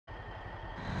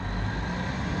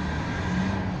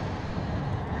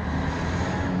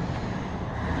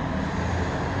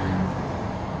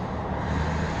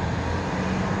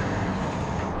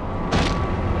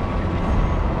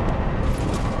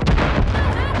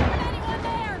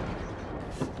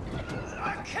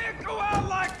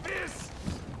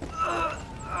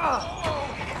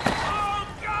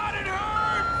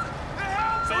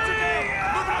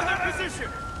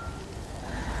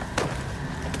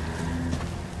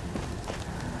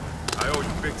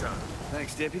Big time.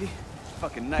 Thanks, Deputy.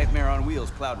 Fucking nightmare on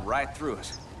wheels plowed right through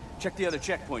us. Check the other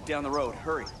checkpoint down the road.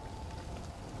 Hurry.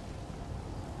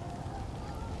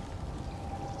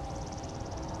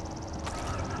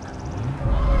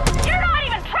 You're not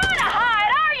even trying to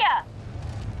hide, are ya?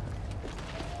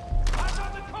 I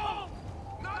got the call!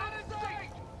 Not in his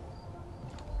sight!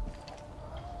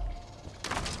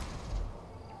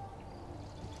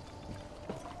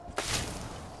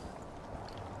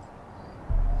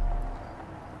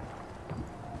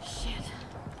 Shit.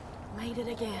 Made it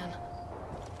again.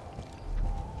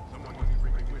 Someone must be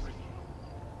bringing whiskey.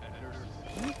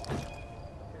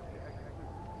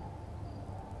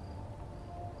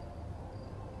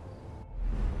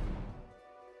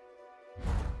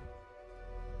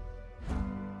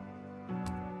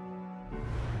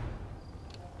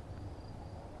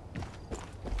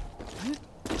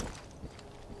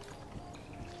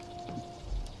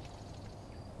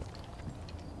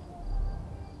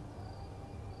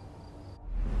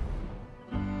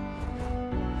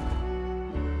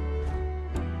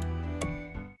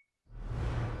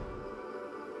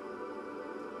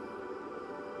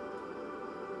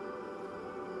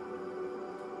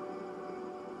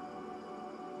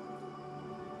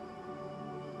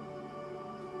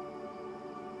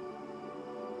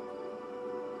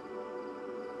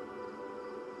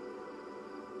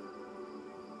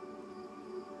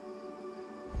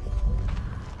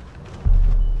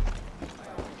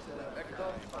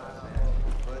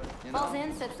 Falls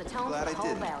in sets the tone for the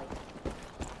whole valley.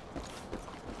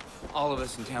 All of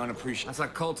us in town appreciate. I saw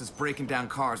cultists breaking down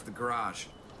cars at the garage.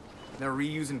 They're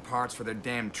reusing parts for their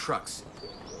damn trucks.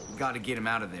 We gotta get them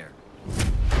out of there.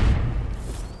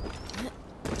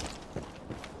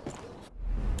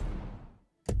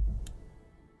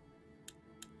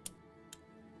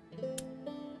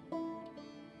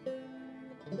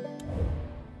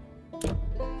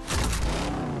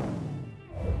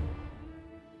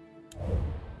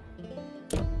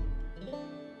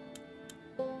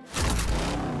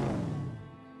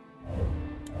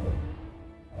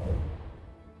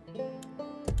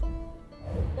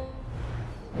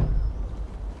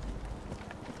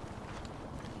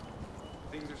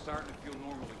 Things are starting to feel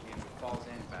normal again with Falls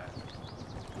End back.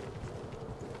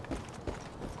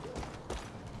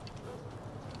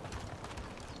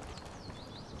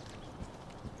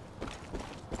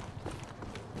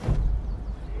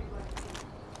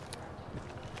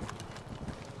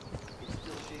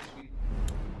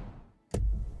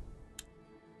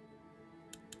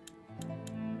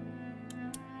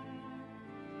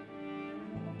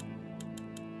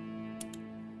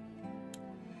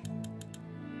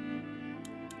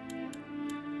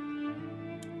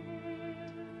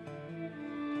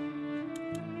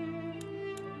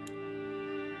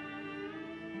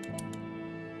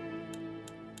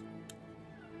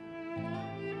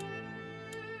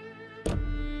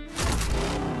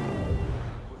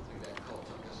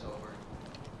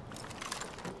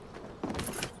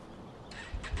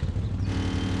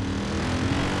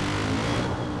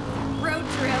 Road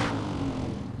trip.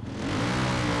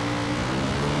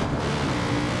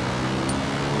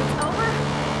 It's over?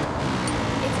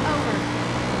 It's over.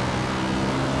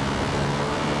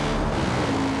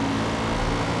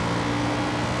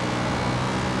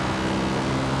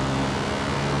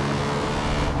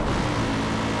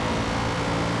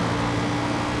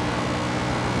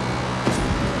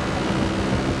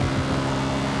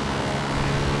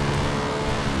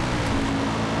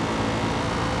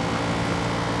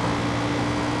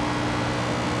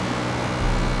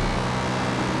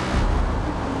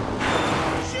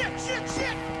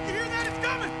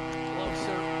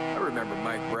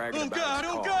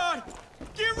 Oh God!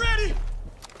 Get ready!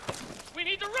 We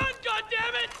need to run,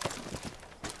 goddammit!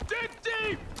 Dig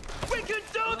deep! We can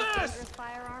do this!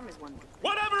 Firearm is one.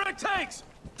 Whatever it takes!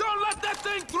 Don't let that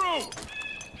thing through!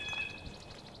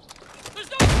 There's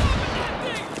no stopping that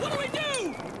thing! What do we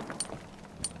do?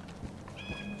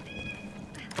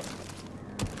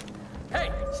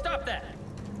 Hey, stop that!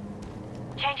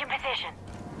 Changing position.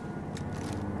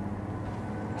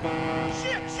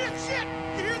 Shit!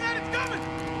 You hear that? It's coming!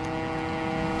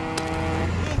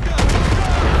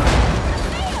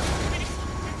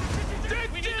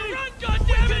 We need to run,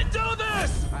 goddammit! We can do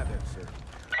this!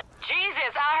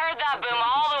 Jesus, I heard that boom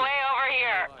all the way over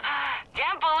here.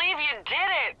 Can't believe you did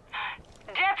it.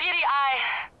 Deputy,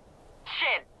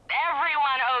 Shit,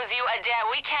 everyone owes you a debt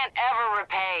we can't ever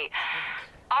repay.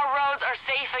 Our roads are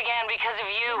safe again because of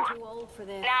you. I'm too old for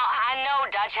this. Now, I know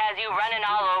Dutch has you running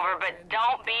all over, but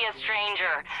don't be a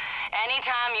stranger.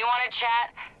 Anytime you want to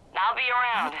chat, I'll be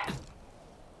around.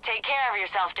 Take care of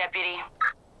yourself, Deputy.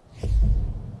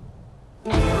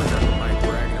 I remember Mike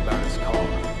bragging about his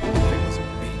car.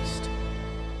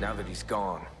 now that he's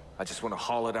gone. I just want to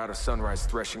haul it out of Sunrise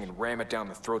Threshing and ram it down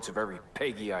the throats of every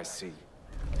Peggy I see.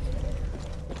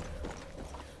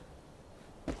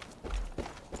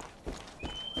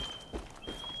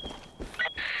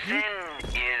 Sin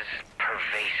is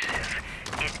pervasive.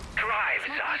 It drives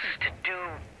us to do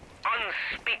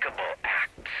unspeakable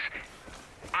acts.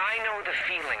 I know the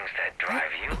feelings that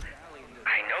drive you.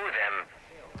 I know them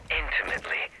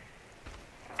intimately.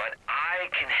 But I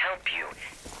can help you,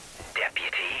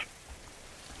 Deputy.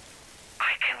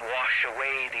 I can wash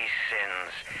away these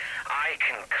sins. I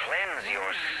can cleanse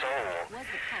your soul.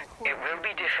 It will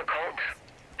be difficult,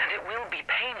 and it will be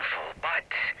painful, but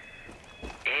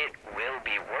it will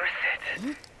be worth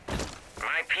it.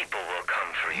 My people will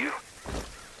come for you.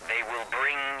 They will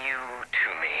bring you to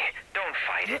me. Don't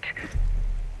fight it.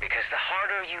 Because the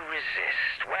harder you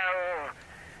resist, well,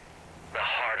 the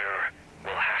harder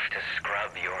we'll have to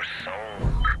scrub your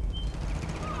soul.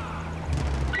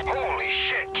 Holy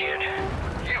shit, kid.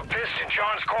 You pissed in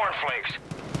John's cornflakes.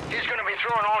 He's gonna be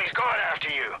throwing all he's got after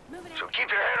you. So keep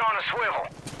your head on a swivel.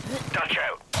 Dutch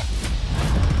out.